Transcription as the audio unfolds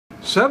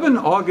7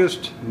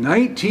 August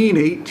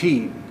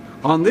 1918.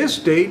 On this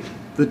date,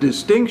 the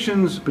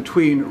distinctions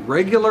between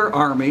regular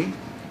Army,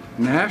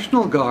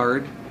 National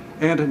Guard,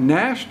 and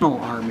National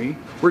Army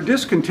were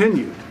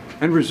discontinued,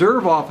 and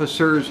reserve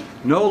officers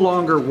no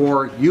longer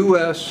wore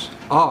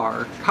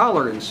USR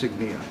collar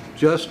insignia,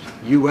 just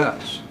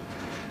US.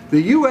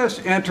 The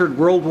U.S. entered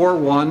World War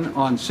I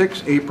on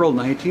 6 April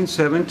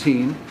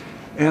 1917,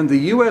 and the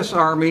U.S.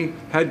 Army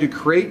had to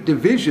create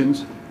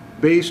divisions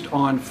based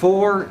on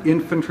 4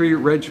 infantry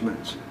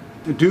regiments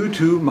due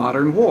to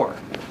modern war.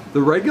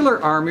 The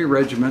regular Army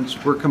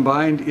regiments were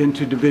combined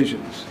into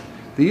divisions.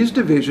 These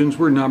divisions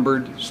were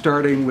numbered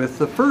starting with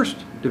the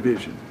 1st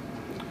Division.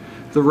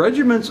 The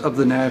regiments of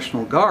the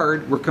National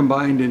Guard were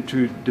combined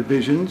into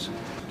divisions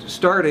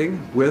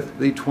starting with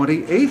the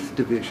 28th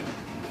Division.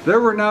 There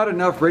were not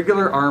enough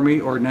regular Army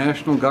or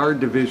National Guard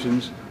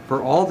divisions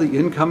for all the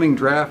incoming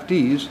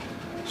draftees,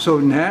 so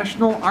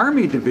National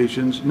Army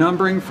divisions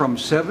numbering from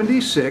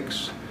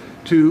 76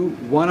 to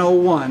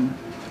 101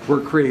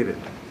 were created.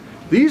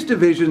 These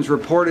divisions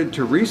reported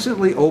to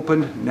recently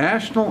opened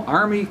National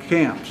Army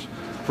camps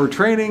for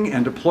training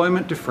and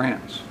deployment to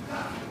France.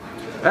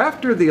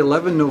 After the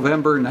 11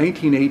 November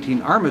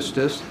 1918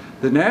 armistice,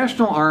 the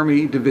National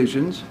Army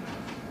divisions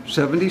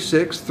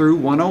 76 through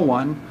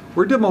 101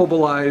 were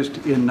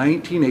demobilized in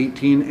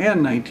 1918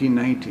 and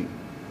 1919.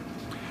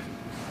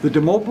 The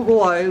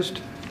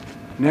demobilized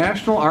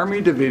National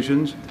Army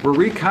divisions were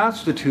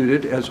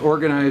reconstituted as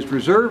organized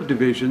reserve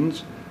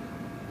divisions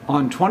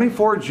on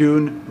 24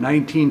 June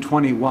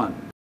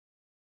 1921.